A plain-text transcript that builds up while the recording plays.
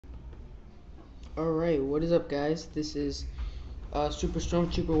Alright, what is up, guys? This is Super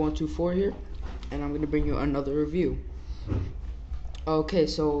Stormtrooper 124 here, and I'm going to bring you another review. Okay,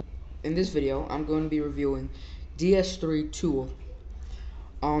 so in this video, I'm going to be reviewing DS3 Tool,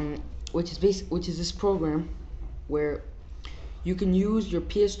 which is this program where you can use your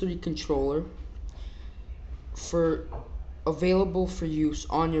PS3 controller for available for use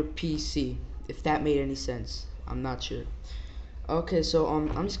on your PC. If that made any sense, I'm not sure. Okay, so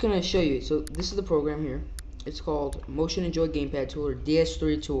I'm just gonna show you. So this is the program here. It's called Motioninjoy Gamepad Tool, or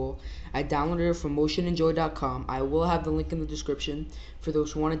DS3 Tool. I downloaded it from motioninjoy.com. I will have the link in the description for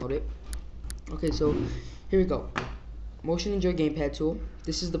those who want to download it. Okay, so here we go. Motioninjoy Gamepad Tool.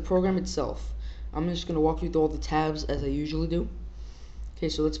 This is the program itself. I'm just gonna walk you through all the tabs as I usually do. Okay,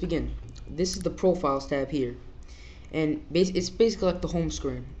 so let's begin. This is the Profiles tab here, and it's basically like the home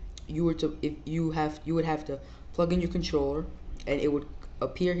screen. You would have to plug in your controller, and it would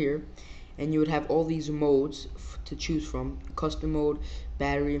appear here, and you would have all these modes to choose from: custom mode,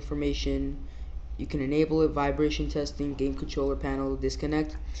 battery information. You can enable it, vibration testing, game controller panel,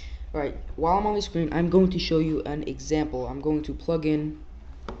 disconnect. Alright, while I'm on the screen, I'm going to show you an example. I'm going to plug in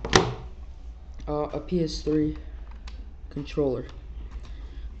a PS3 controller.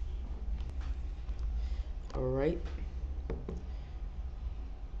 Alright.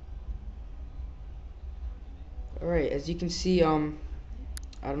 Alright, as you can see, I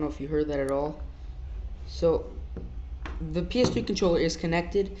don't know if you heard that at all. So the PS3 controller is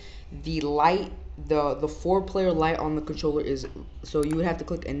connected. The light, the 4-player light on the controller is, so you would have to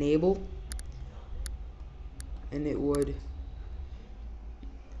click enable, and it would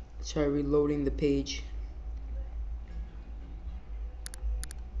try reloading the page.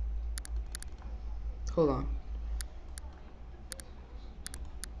 Hold on.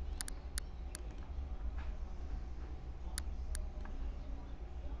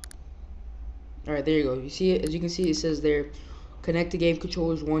 Alright, there you go. You see it? As you can see, it says there, connect to game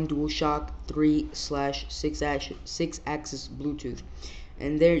controllers 1 DualShock 3/6-axis Bluetooth.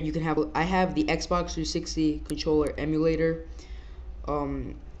 And there you can have, I have the Xbox 360 controller emulator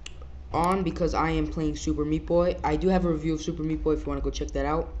on because I am playing Super Meat Boy. I do have a review of Super Meat Boy if you want to go check that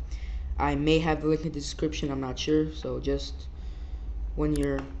out. I may have the link in the description, I'm not sure, so just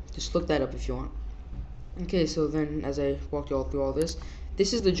look that up if you want. Okay, so then as I walked you all through all this,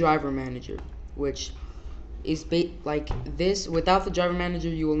 this is the driver manager, which is like this. Without the driver manager,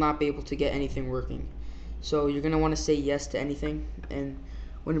 you will not be able to get anything working. So you're gonna want to say yes to anything, and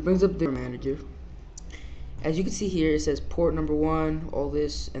when it brings up the manager, as you can see here, it says port number 1, all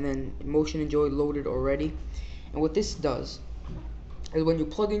this, and then Motioninjoy loaded already. And what this does is when you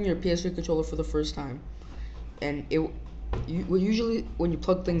plug in your PS3 controller for the first time, and usually when you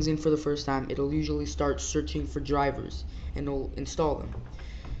plug things in for the first time, it'll usually start searching for drivers and it'll install them.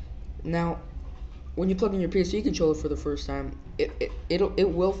 Now, when you plug in your PS3 controller for the first time,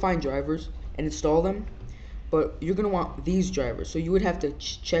 it will find drivers and install them, but you're gonna want these drivers, so you would have to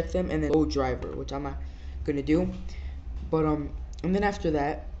check them and then load driver, which I'm not gonna do. But and then after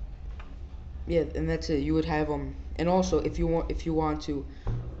that, yeah, and that's it. You would have and also if you want to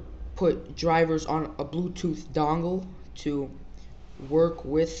put drivers on a Bluetooth dongle to work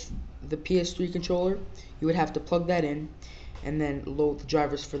with the PS3 controller, you would have to plug that in and then load the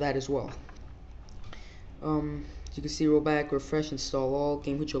drivers for that as well. You can see, roll back, refresh, install all,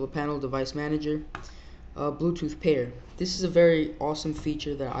 game controller panel, device manager, Bluetooth pair. This is a very awesome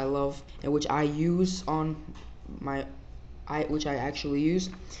feature that I love and which I use on which I actually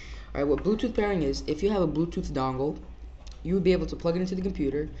use. Alright, what Bluetooth pairing is, if you have a Bluetooth dongle, you would be able to plug it into the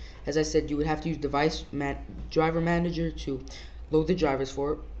computer. As I said, you would have to use driver manager to load the drivers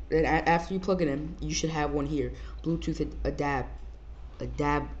for it. Then after you plug it in, you should have one here, Bluetooth adapter.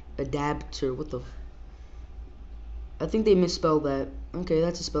 What the? I think they misspelled that. Okay,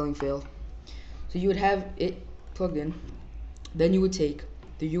 that's a spelling fail. So you would have it plugged in. Then you would take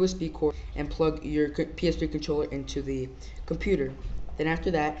the USB cord and plug your PS3 controller into the computer. Then after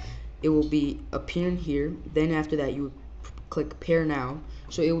that, it will be appearing here. Then after that, you would click pair now.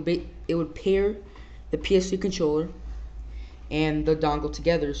 So it would pair the PS3 controller and the dongle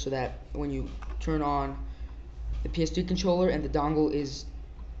together, so that when you turn on the PS3 controller and the dongle is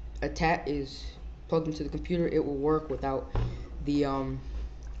plugged into the computer, it will work without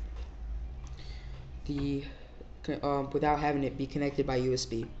without having it be connected by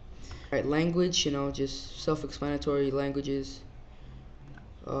USB. Alright, language, just self-explanatory languages.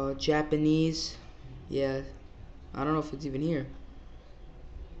 Japanese, yeah, I don't know if it's even here.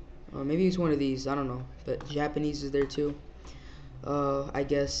 Maybe it's one of these, I don't know, but Japanese is there too. I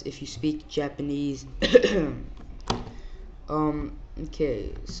guess if you speak Japanese,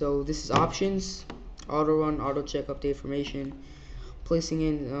 Okay, so this is options, auto run, auto check, update information, placing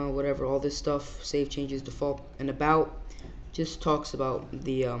in whatever, all this stuff, save changes, default, and about just talks about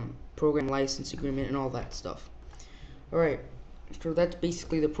the program license agreement and all that stuff. Alright, so that's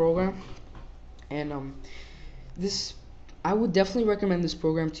basically the program, and this, I would definitely recommend this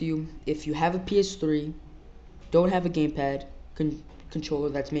program to you if you have a PS3, don't have a gamepad controller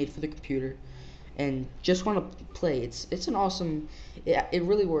that's made for the computer, and just want to play. It's an awesome, it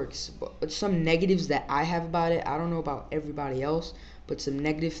really works. But some negatives that I have about it, I don't know about everybody else, but some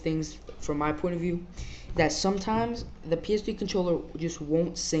negative things from my point of view, that sometimes the PS3 controller just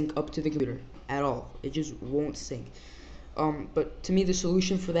won't sync up to the computer at all. It just won't sync. But to me, the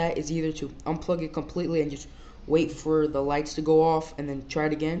solution for that is either to unplug it completely and just wait for the lights to go off and then try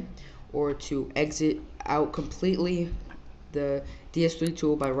it again, or to exit out completely the DS3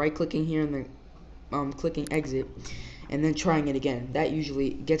 tool by right-clicking here and then clicking exit, and then trying it again. That usually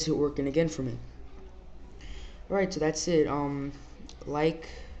gets it working again for me. Alright, so that's it. Like,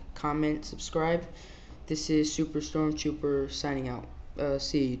 comment, subscribe. This is Super Stormtrooper signing out.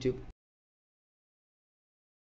 See you, YouTube.